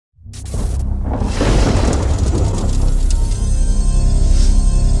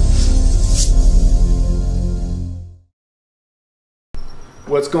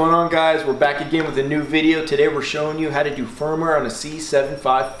What's going on, guys? We're back again with a new video. Today we're showing you how to do firmware on a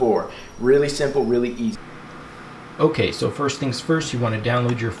C754. Really simple, really easy. Okay, so first things first, you want to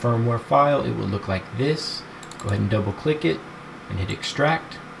download your firmware file. It will look like this. Go ahead and double click it and hit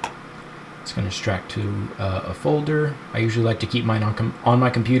extract. It's going to extract to a folder. I usually like to keep mine on my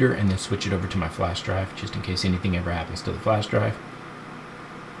computer and then switch it over to my flash drive just in case anything ever happens to the flash drive.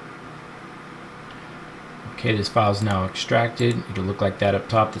 Okay, this file is now extracted. It'll look like that up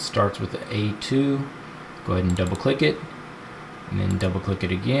top that starts with the A2. Go ahead and double click it and then double click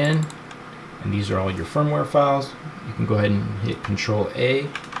it again. And these are all your firmware files. You can go ahead and hit Control A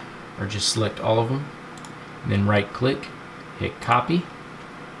or just select all of them. And then right click, hit copy,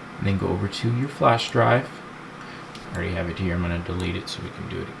 and then go over to your flash drive. I already have it here. I'm going to delete it so we can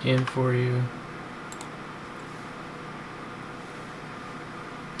do it again for you.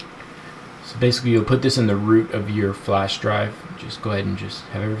 So basically you'll put this in the root of your flash drive. Just go ahead and just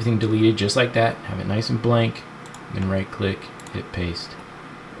have everything deleted just like that. Have it nice and blank. Then right click, hit paste.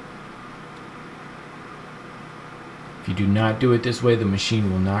 If you do not do it this way, the machine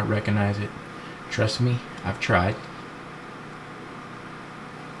will not recognize it. Trust me, I've tried.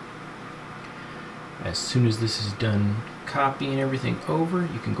 As soon as this is done copying everything over,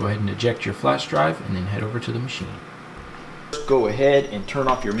 you can go ahead and eject your flash drive and then head over to the machine. Go ahead and turn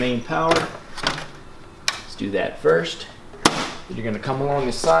off your main power. Let's do that first. Then you're going to come along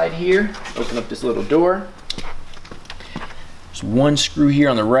the side here, open up this little door. There's one screw here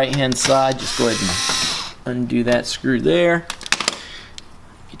on the right hand side. Just go ahead and undo that screw there.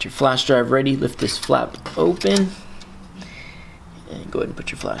 Get your flash drive ready. Lift this flap open and go ahead and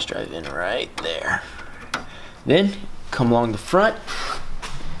put your flash drive in right there. Then come along the front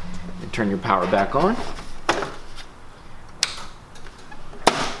and turn your power back on.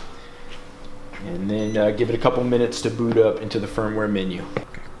 And then give it a couple minutes to boot up into the firmware menu.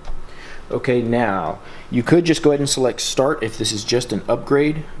 Okay, now you could just go ahead and select start if this is just an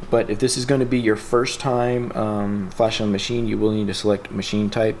upgrade, but if this is going to be your first time flashing on the machine, you will need to select machine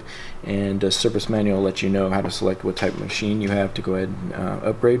type, and the service manual will let you know how to select what type of machine you have to go ahead and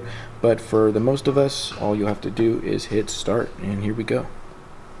upgrade. But for the most of us, all you'll have to do is hit start, and here we go.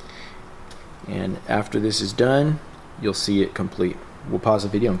 And after this is done, you'll see it complete. We'll pause the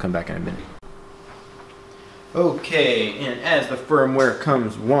video and come back in a minute. Okay, and as the firmware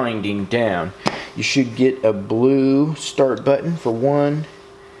comes winding down, you should get a blue start button for one.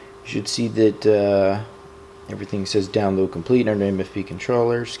 You should see that everything says download complete under MFP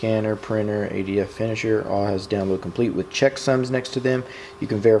controller, scanner, printer, ADF finisher, all has download complete with checksums next to them. You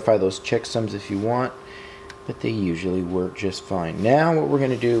can verify those checksums if you want, but they usually work just fine. Now what we're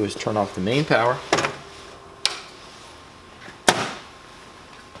going to do is turn off the main power,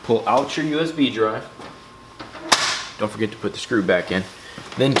 pull out your USB drive. Don't forget to put the screw back in.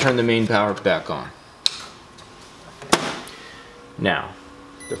 Then turn the main power back on. Now,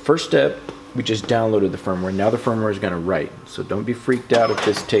 the first step, we just downloaded the firmware. Now the firmware is going to write. So don't be freaked out if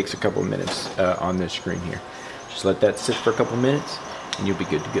this takes a couple minutes on this screen here. Just let that sit for a couple minutes and you'll be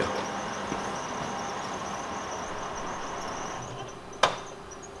good to go.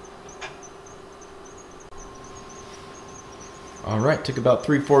 Alright, took about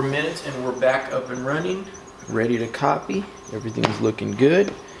 3-4 minutes and we're back up and running. Ready to copy. Everything's looking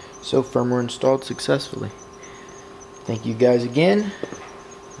good. So firmware installed successfully. Thank you guys again.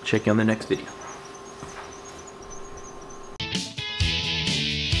 Check you on the next video.